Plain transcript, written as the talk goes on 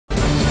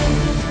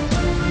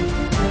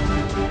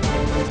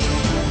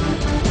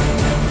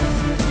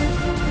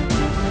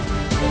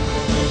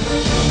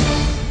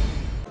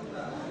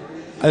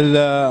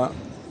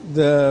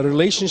The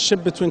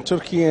relationship between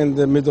Turkey and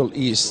the Middle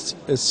East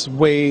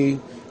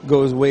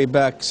goes way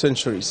back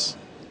centuries.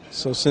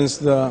 So since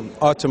the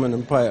Ottoman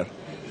Empire,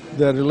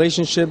 the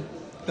relationship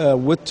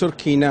with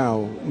Turkey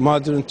now,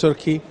 modern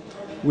Turkey,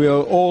 we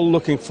are all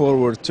looking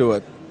forward to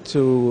it,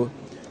 to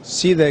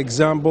see the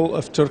example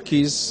of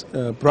Turkey's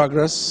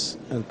progress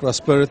and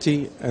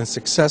prosperity and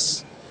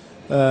success,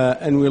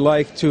 and we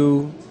like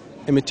to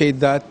imitate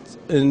that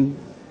in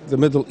the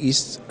Middle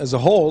East as a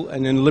whole,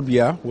 and in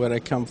Libya, where I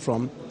come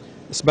from,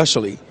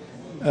 especially.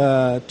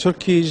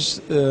 Turkey's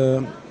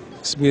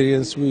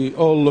experience, we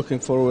all looking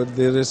forward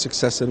to their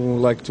success, and we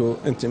would like to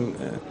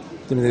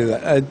intimidate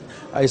that.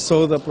 I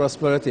saw the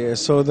prosperity, I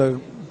saw the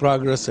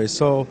progress, I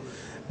saw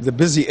the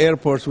busy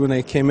airport when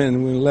I came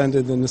in. We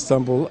landed in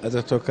Istanbul at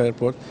the Turk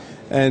airport,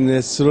 and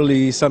it's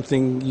really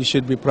something you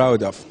should be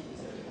proud of.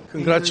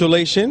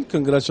 Congratulations,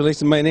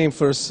 congratulations. My name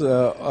is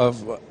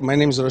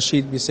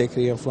Rashid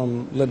Bseikri. I'm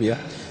from Libya.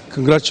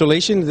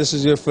 Congratulations, this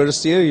is your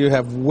first year. You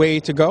have way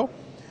to go,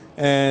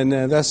 and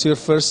that's your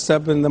first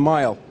step in the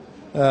mile,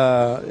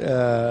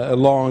 a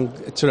long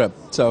trip.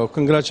 So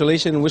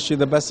congratulations, wish you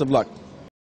the best of luck.